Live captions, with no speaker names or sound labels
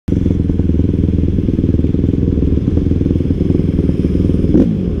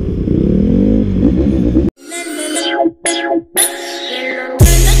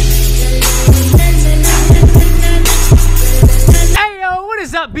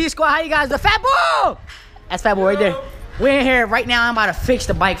B Squad. How you guys? The Fat Boy. That's Fat Boy right there. We're in here right now. I'm about to fix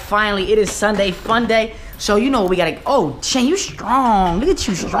the bike finally. It is Sunday fun day. So you know we gotta. Oh, Shane, you strong. Look at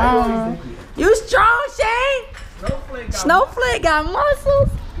you strong. You strong, Shane. Snowflake got muscles.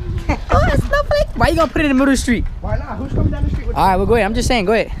 Oh, that's Snowflake. Why you gonna put it in the middle of the street? Why not? Who's coming down the street with you? All right, well, go ahead. I'm just saying,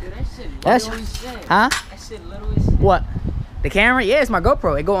 go ahead. Dude, that shit That's huh? That shit little as shit. What? The camera? Yeah, it's my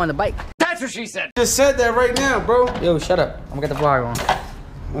GoPro. It go on the bike. That's what she said. Just said that right now, bro. Yo, shut up. I'm gonna get the vlog on.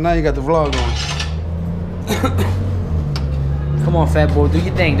 Well, now you got the vlog on. Come on, Fat Boy. Do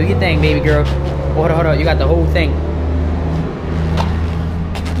your thing. Do your thing, baby girl. Oh, hold on, hold on. You got the whole thing.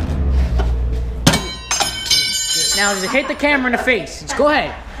 Now, just hit the camera in the face. Just go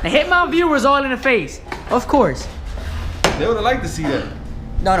ahead. Now, hit my viewers all in the face. Of course. They would have liked to see that.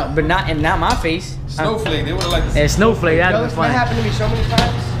 No, but not my face. Snowflake, they would have liked to see that. Snowflake, that'd be funny. That happened to me so many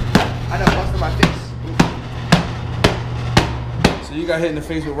times. I done busted my face. So you got hit in the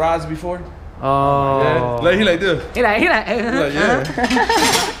face with rods before? Oh. Yeah. Like, he like this. He like,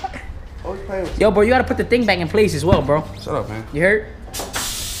 yeah. Always playing with Yo, bro, you gotta put the thing back in place as well, bro. Shut up, man. You heard?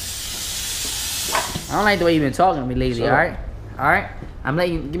 I don't like the way you've been talking to me lately, alright? Alright? I'm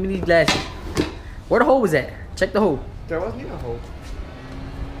letting you, give me these glasses. Where the hole was at? Check the hole. There wasn't even a hole.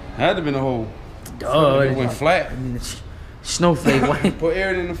 Had to been a hole. Duh. It went flat. Snowflake. What? Put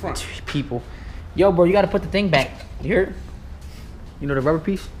air in the front. People. Yo, bro, you gotta put the thing back. You heard? You know the rubber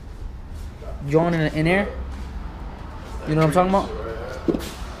piece? Drawn in there? You know what I'm talking about?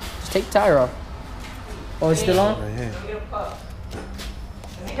 Just take the tire off. Oh, it's still on? Right here. Oh,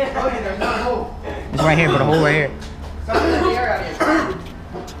 yeah, there's not a hole. It's right here, but the hole right here. Something in the air out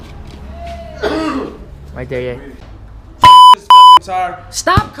here. Right there, yeah. This fucking tire.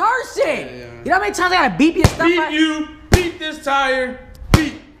 Stop cursing! Yeah. You know how many times I gotta beep your stuff? Beat you. Beat this tire.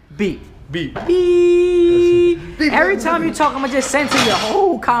 Beat. Beep. Beep. Beep. Every time you talk, I'm gonna just censor your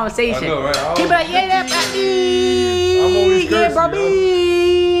whole conversation. I know, right? Keep it like, yeah, that beep. I'm always cursing, yeah, bro, yo.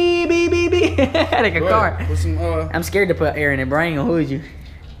 beep, beep, beep, beep. Like a Go car. ahead. Put some, I'm scared to put air in it, bro. I ain't gonna hold you.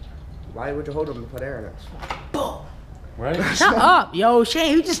 Why would you hold them to put air in it? right? Shut up, yo,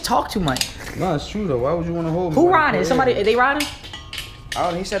 Shane. You just talk too much. No, it's true though. Why would you want to hold me? Who riding? Somebody? Are they riding?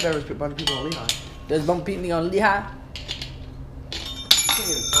 Oh, he said there was a bunch of people on Lehigh. There's a bunch of people on Lehigh.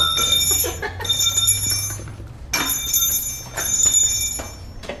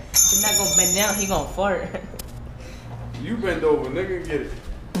 He's not gonna bend down. He gonna fart. You bend over, nigga, get it.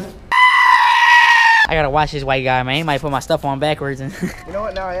 I gotta watch this white guy, man. He might put my stuff on backwards. And You know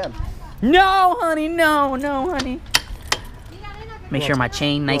what? Now I am. no, honey, no, honey. Make sure my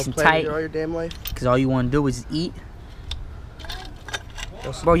chain nice and tight, All your damn life. cause all you wanna do is eat.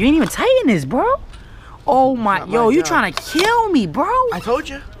 Bro, you ain't even tighten this, bro. Oh my, yo, you trying to kill me, bro? I told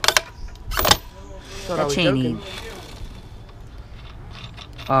you. Thought I That was chain joking. need.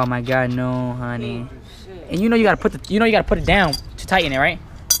 Oh my God, no, honey. And you know you gotta put it down to tighten it, right?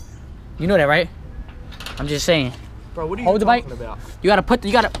 You know that, right? I'm just saying. Bro, what are you Hold the bike. talking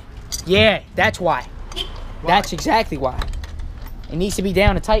about? Yeah, that's why. That's exactly why. It needs to be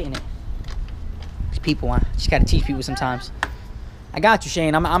down to tighten it. These people, just gotta teach people sometimes. I got you,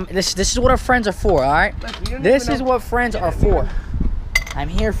 Shane. This is what our friends are for, all right? This is what friends are for. I'm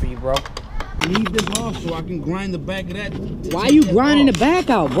here for you, bro. Leave this off so I can grind the back of that. Why are you grinding the back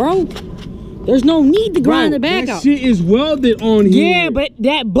out, bro? There's no need to grind the back out. That shit is welded on here. Yeah, but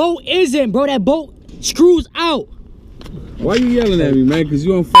that bolt isn't, bro. That bolt screws out. Why you yelling at me, man? Cause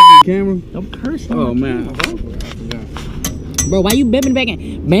you on fucking camera? Don't curse. Oh man. Bro, why you bending back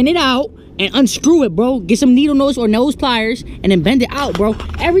in? Bend it out and unscrew it, bro. Get some needle nose or nose pliers and then bend it out, bro.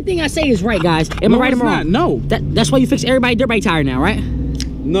 Everything I say is right, guys. Am I right or wrong? No. That's why you fix everybody dirt bike tire now, right?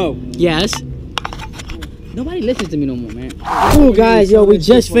 No. Yes. Nobody listens to me no more, man. Oh, guys, yo, we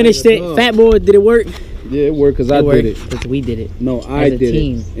just finished it. Fat Boy, did it work? Yeah, it worked because I did it. Because we did it. No, I As a did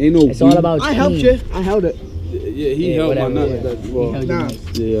team. it. Ain't no. It's all about I helped you. I held it. Yeah, he held my nuts. He held your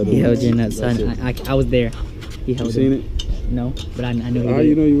nuts. Yeah, He held your nuts, son. I was there. He held You seen it? No, but I knew he How did.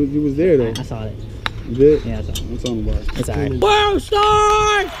 you know you was there though? I saw it. You did? Yeah, I saw it. What's on the bar? It's alright. World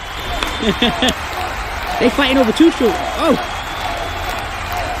Star! They fighting over two shoots. Oh!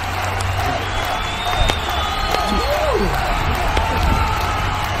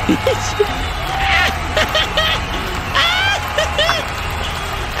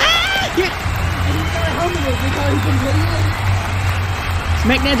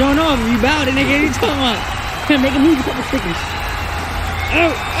 Smack that joint off. You bowed it, nigga. What you talking about? Make a move, a couple stickers.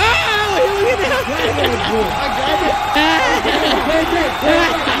 Oh! Oh! Look at that!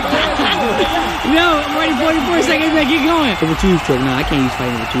 No, I'm already 44 seconds. Like, get going. Over two stroke. No, I can't use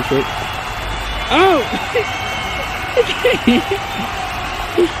fighting over two stroke. Oh!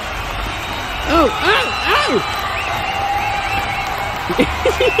 Oh,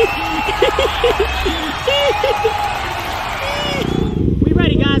 We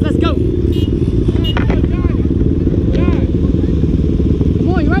ready, guys. Let's go. Come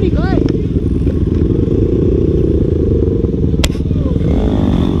on, you ready? Go ahead.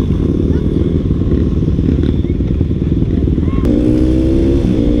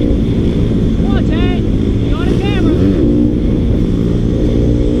 Come on, Chad. You on the camera.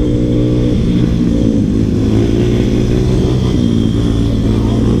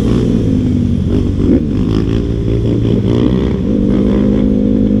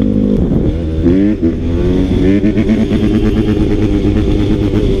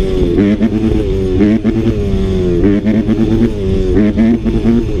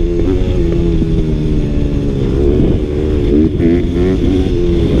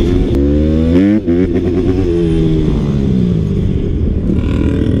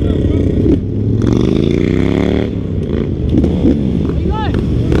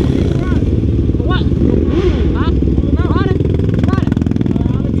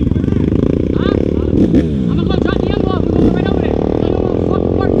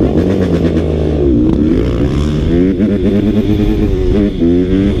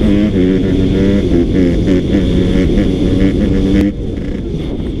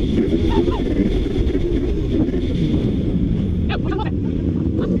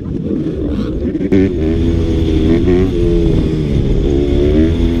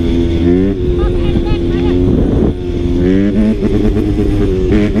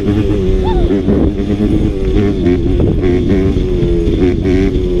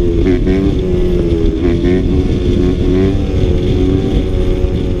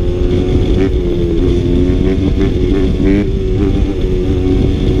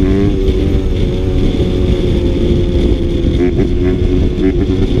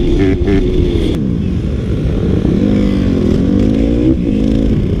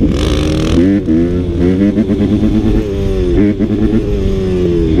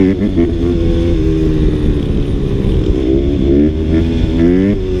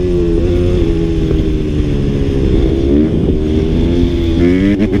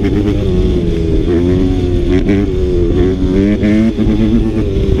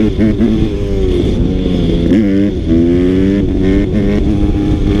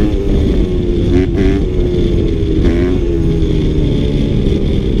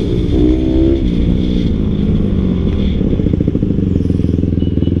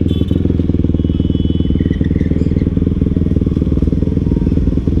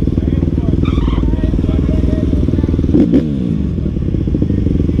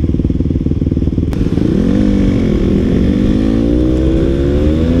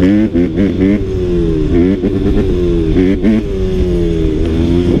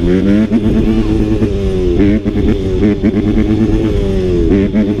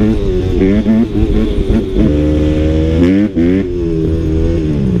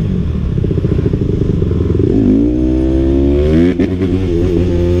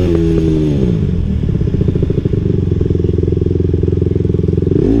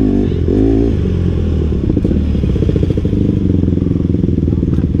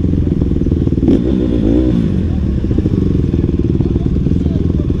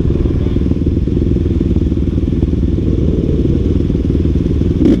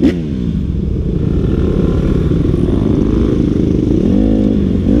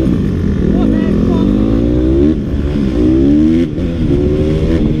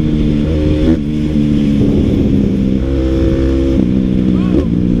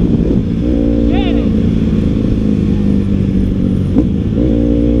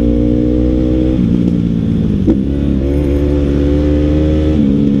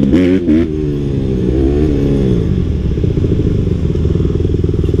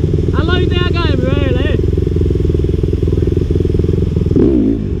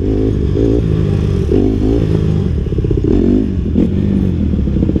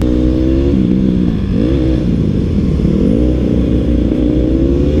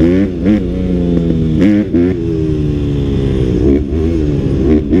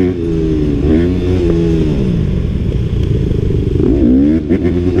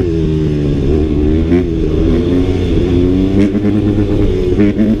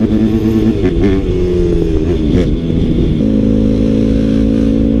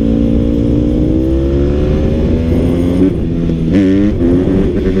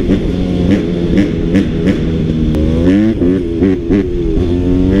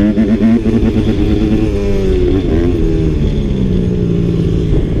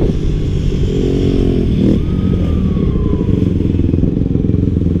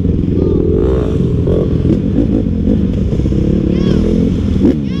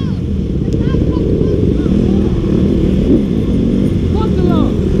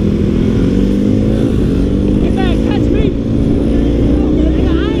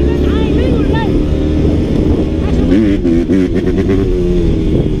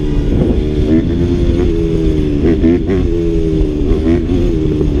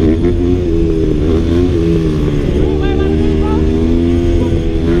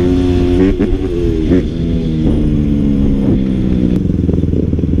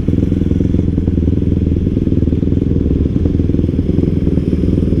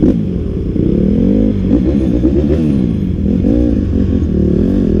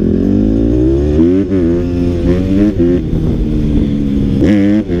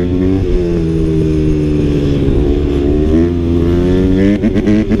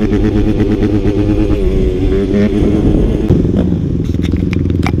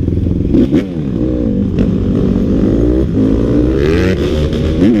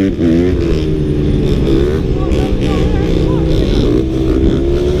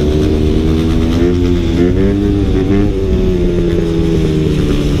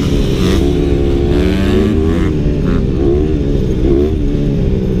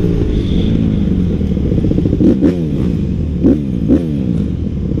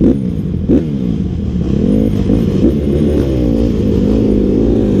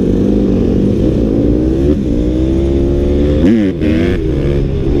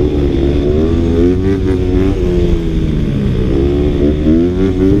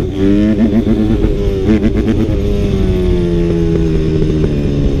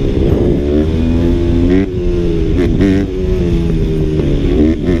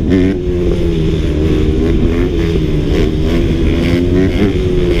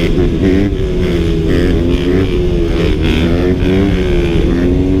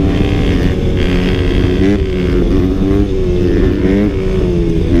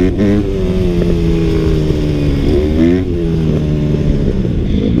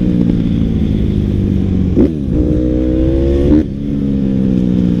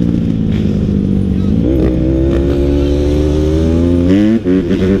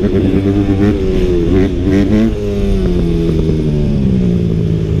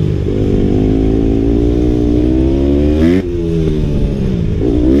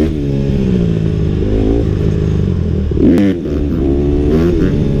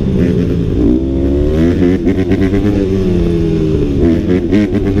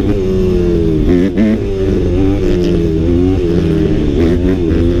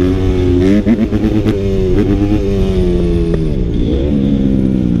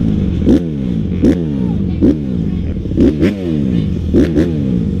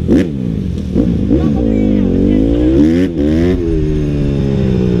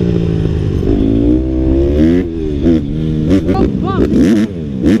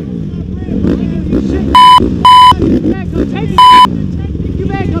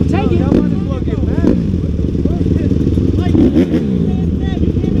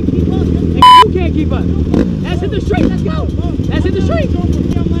 hit the street. Let's go. Let's hit the street.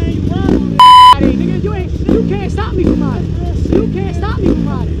 Nigga, you can't stop me from riding. You can't stop me from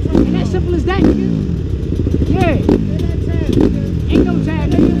riding. And that's simple as that, nigga. Yeah. Ain't no tag,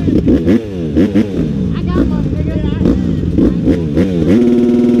 nigga. I got money, nigga.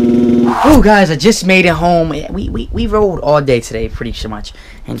 Oh, guys, I just made it home. We rode all day today, pretty much.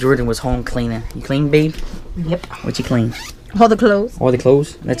 And Jordan was home cleaning. You clean, babe? Yep. What you clean? All the clothes. All the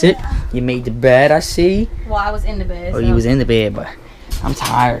clothes? That's it? You made the bed, I see. Well, I was in the bed. Oh, you was in the bed, but I'm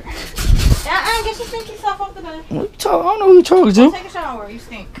tired. Get your stinky stuff off the bed. What you talk? I don't know who you talking to. Take a shower. You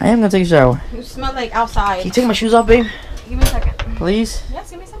stink. I am gonna take a shower. You smell like outside. Can you take my shoes off, babe? Give me a second. Please? Yes,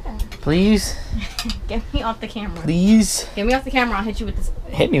 give me a second. Please? Get me off the camera. Please? Get me off the camera. I'll hit you with this.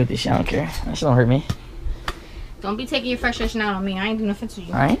 Hit me with this shit. I don't care. That shit don't hurt me. Don't be taking your frustration out on me. I ain't doing nothing to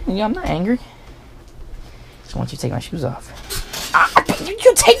you. Alright? Yeah, I'm not angry. Just want you to take my shoes off.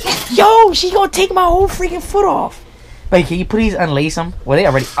 You take. Yo, she's gonna take my whole freaking foot off. Wait, can you please unlace them? Well, they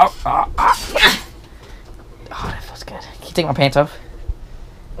already. Oh, that feels good. Can you take my pants off?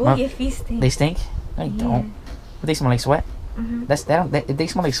 Oh, your feet stink. They stink? No, they don't. But they smell like sweat. If they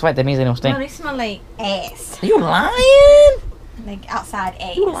smell like sweat, that means they don't stink. No, they smell like ass. Are you lying? Like outside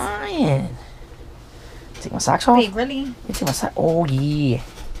ass. You lying? Take my socks off? Wait, really? You take my socks. Oh yeah.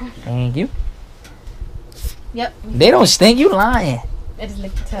 Thank you. Yep. They don't stink. You lying? I just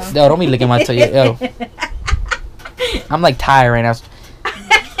licked the toe. No, don't be licking my toe. Yo. I'm like tired right now.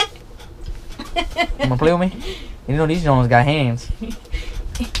 You wanna play with me? You know these Jones got hands.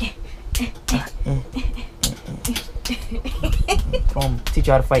 Come on, teach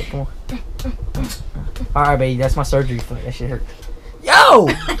you how to fight. Come on. Alright, baby, that's my surgery foot. That shit hurt. Yo!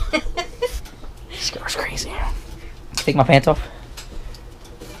 This girl's crazy. Take my pants off.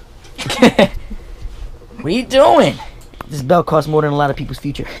 What are you doing? This belt costs more than a lot of people's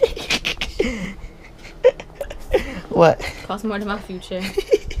future. What? Costs more than my future.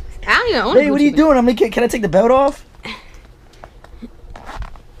 I don't even own Hey, what are you doing? Can I take the belt off?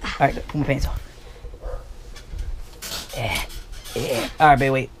 Alright, put my pants off. Yeah. Alright,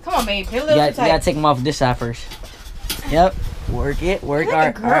 babe, wait. Come on, babe. You're a You little too tight. gotta take them off this side first. Yep. Work it. Like a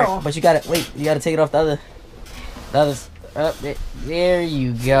Alright, girl. but you gotta take it off the other. Up there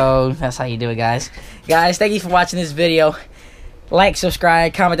you go. That's how you do it, guys. Guys, thank you for watching this video. Like,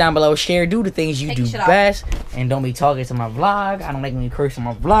 subscribe, comment down below, share, do the things you Take do your shit best, and don't be talking to my vlog. I don't like when you curse on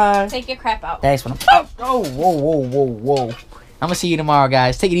my vlog. Take your crap out. That's what I'm. Oh, whoa. I'm gonna see you tomorrow,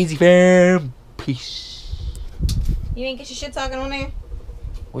 guys. Take it easy, fam. Peace. You didn't get your shit talking on there?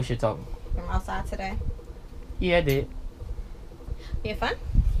 What you talking? From outside today. Yeah, I did. You had fun?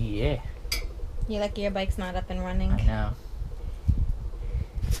 Yeah, You lucky your bike's not up and running. I know.